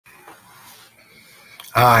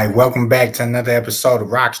All right, welcome back to another episode of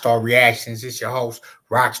Rockstar Reactions. It's your host,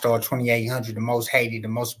 Rockstar 2800, the most hated, the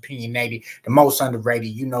most opinionated, the most underrated.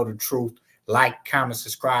 You know the truth. Like, comment,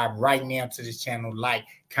 subscribe right now to this channel. Like,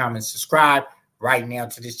 comment, subscribe right now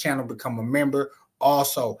to this channel. Become a member.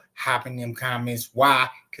 Also, hop in them comments. Why?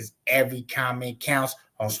 Because every comment counts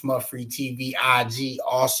on Smutfree TV IG.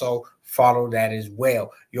 Also, follow that as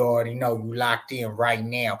well. You already know you locked in right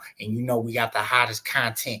now, and you know we got the hottest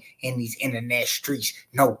content in these internet streets.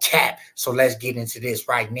 No cap. So let's get into this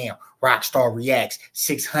right now. Rockstar reacts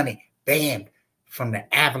 600 banned from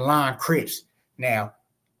the Avalon Crips. Now,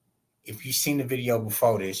 if you've seen the video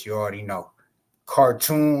before this, you already know.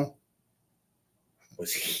 Cartoon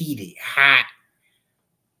was heated, hot,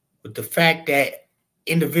 with the fact that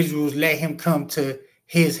individuals let him come to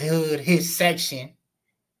his hood, his section,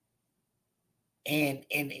 and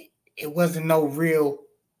it wasn't no real,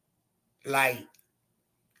 like, it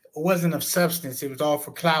wasn't of substance. It was all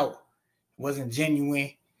for clout. It wasn't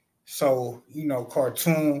genuine. So, you know,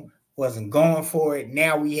 Cartoon wasn't going for it.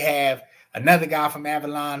 Now we have another guy from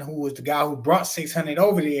Avalon who was the guy who brought 600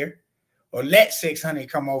 over there, or let 600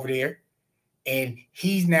 come over there. And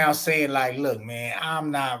he's now saying, like, look, man, I'm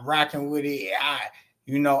not rocking with it.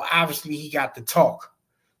 Obviously he got the talk.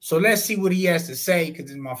 So let's see what he has to say, because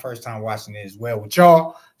this is my first time watching it as well with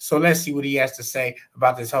y'all. So let's see what he has to say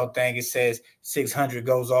about this whole thing. It says 600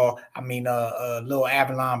 goes off. Little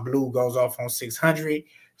Avalon Blue goes off on 600.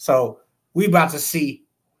 So we about to see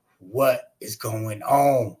what is going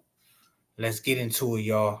on. Let's get into it,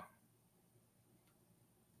 y'all.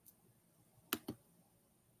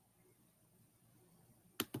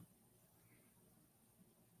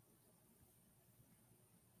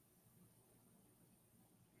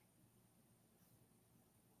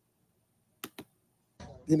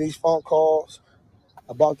 Getting these phone calls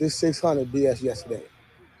about this 600 BS yesterday.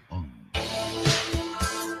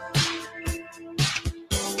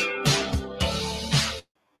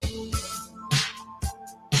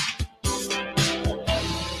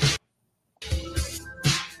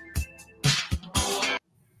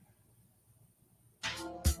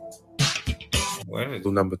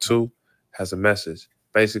 Number 2 has a message.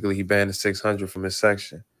 Basically, he banned the 600 from his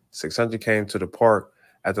section. 600 came to the park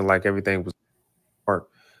acting like everything was park,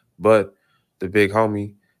 but the big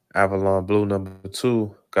homie Avalon Blue number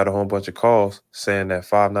 2 got a whole bunch of calls saying that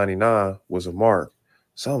 599 was a mark.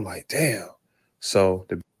 So I'm like, damn. So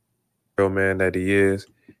the real man that he is,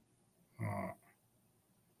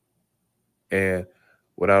 and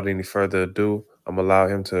without any further ado, I'm gonna allow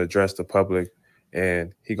him to address the public,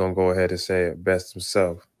 and he gonna go ahead and say it best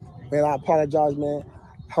himself. Man, I apologize, man.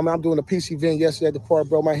 I'm doing a PC event yesterday at the park,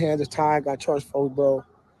 bro. My hands is tied. Got charged for it, bro.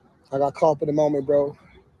 I got caught up in the moment, bro.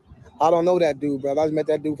 I don't know that dude, bro. I just met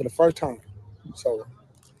that dude for the first time. So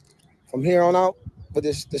from here on out, with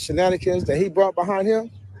the shenanigans that he brought behind him,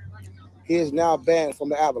 he is now banned from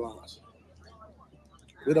the Avalons.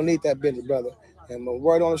 We don't need that business, brother. And the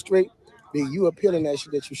word on the street, be you appealing that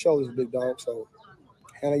shit that you showed us, big dog. So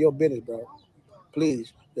handle your business, bro.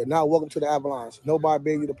 Please. You're not welcome to the Avalons. Nobody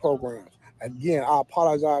bring you the programs. Again, I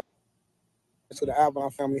apologize to the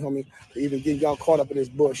Avalon family, homie, for even getting y'all caught up in this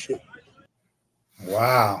bullshit.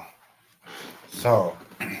 Wow. So,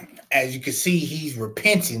 as you can see, he's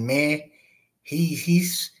repenting, man.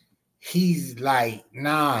 He's like,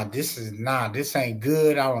 this ain't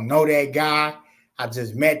good. I don't know that guy. I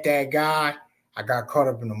just met that guy. I got caught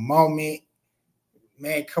up in the moment.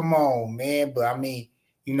 Man, come on, man. But I mean,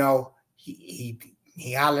 you know, he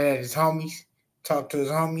hollered at his homies, talked to his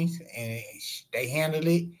homies, and they handled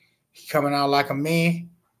it. He coming out like a man.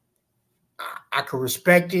 I could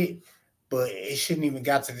respect it, but it shouldn't even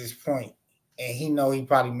got to this point. And he know he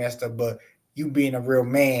probably messed up, but you being a real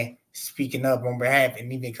man, speaking up on behalf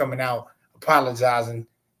and even coming out apologizing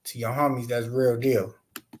to your homies, that's real deal.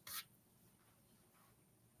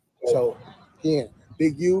 So, yeah,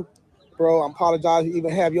 big you, bro, I apologize to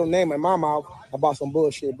even have your name in my mouth about some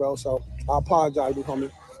bullshit, bro. So I apologize, big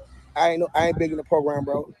homie. I ain't big in the program,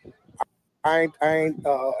 bro. Ain't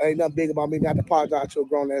nothing big about me not to apologize to a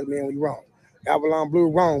grown ass man when you wrong. Avalon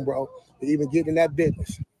Blue wrong, bro. To even get in that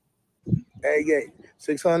business. Hey, yeah,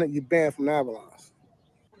 600, you banned from the Avalons.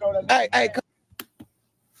 Hey.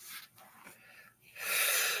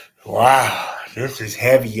 Wow, this is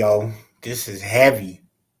heavy, yo. This is heavy.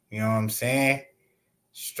 You know what I'm saying?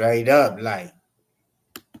 Straight up, like.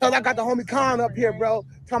 Cause I got the homie Khan up here, bro.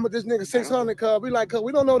 Talking about this nigga 600, cuz. We like, cuz,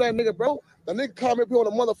 we don't know that nigga, bro. The nigga called me up here on a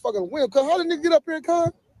motherfucking whim. Cuz, how did nigga get up here, cuz?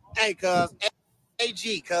 Hey, cuz,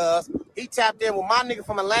 AG, cuz. He tapped in with my nigga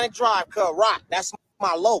from Atlantic Drive, cuz, Rock. That's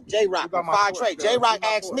my loc, J-Rock, from Fire Trade. J-Rock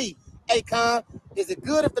asked me, hey, cuz, Is it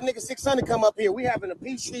good if the nigga 600 come up here? We having a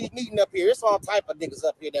peace treaty meeting up here. It's all type of niggas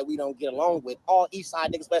up here that we don't get along with. All east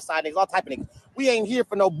side niggas, west side niggas, all type of niggas. We ain't here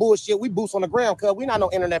for no bullshit. We boots on the ground, cuz. We not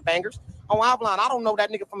no internet bangers. On Avalon, I don't know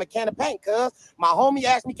that nigga from a can of paint, cuz. My homie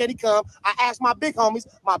asked me, can he come? I asked my big homies.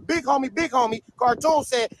 My big homie, Cartoon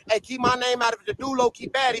said, hey, keep my name out of it. The dude low-key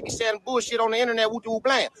bad. He be saying bullshit on the internet. Woo-doo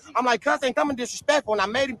bland. I'm like, cuz ain't coming disrespectful, and I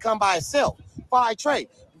made him come by himself. Fire trade.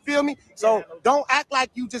 Feel me? So don't act like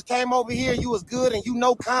you just came over here, you was good and you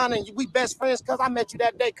know Con and we best friends because I met you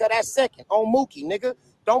that day, cuz that second on Mookie, nigga.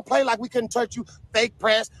 Don't play like we couldn't touch you, fake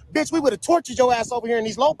press. Bitch, we would have tortured your ass over here in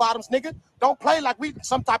these low bottoms, nigga. Don't play like we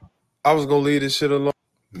some type. I was gonna leave this shit alone.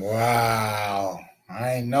 Wow.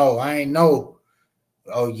 I ain't know.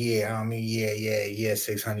 Oh yeah, I mean, yeah,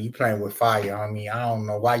 600. You playing with fire. I mean, I don't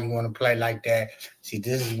know why you want to play like that. See,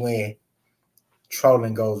 this is when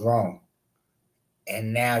trolling goes wrong.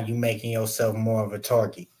 And now you making yourself more of a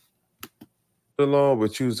target. Alone,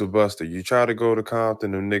 but you was a buster. You tried to go to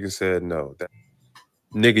Compton, and nigga said no.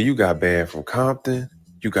 Nigga, you got banned from Compton.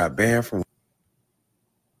 You got banned from.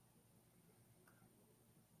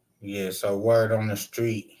 Yeah, so word on the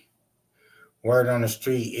street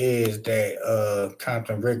is that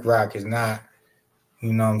Compton Rick Rock is not,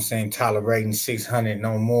 you know what I'm saying, tolerating 600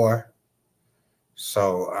 no more.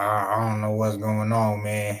 So I don't know what's going on,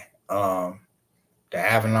 man. The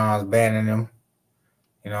Avalon's banning them.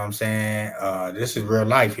 You know what I'm saying? This is real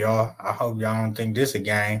life, y'all. I hope y'all don't think this a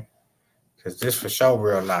game, because this for sure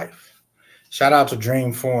real life. Shout out to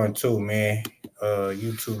Dream Foreign too, man.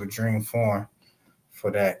 YouTuber Dream Foreign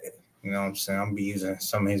for that. You know what I'm saying? I'm gonna be using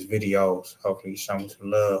some of his videos. Hopefully show me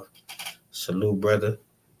some love. Salute, brother.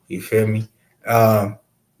 You feel me?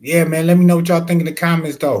 Yeah, man, let me know what y'all think in the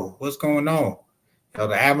comments though. What's going on? Yo,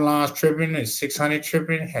 the Avalon's tripping, is 600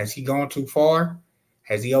 tripping? Has he gone too far?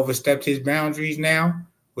 Has he overstepped his boundaries now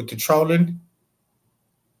with the trolling?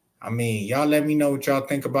 I mean, y'all let me know what y'all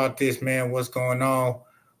think about this, man. What's going on?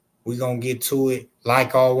 We're going to get to it.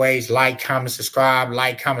 Like always, like, comment, subscribe.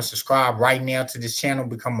 Like, comment, subscribe right now to this channel.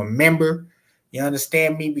 Become a member. You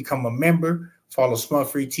understand me? Become a member. Follow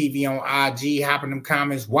Smutfree TV on IG. Hop in them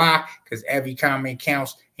comments. Why? Because every comment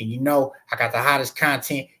counts. And you know, I got the hottest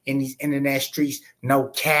content in these internet streets. No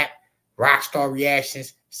cap. Rockstar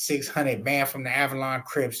reactions. 600 banned from the Avalon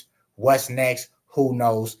Crips. What's next? Who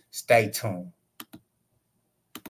knows? Stay tuned.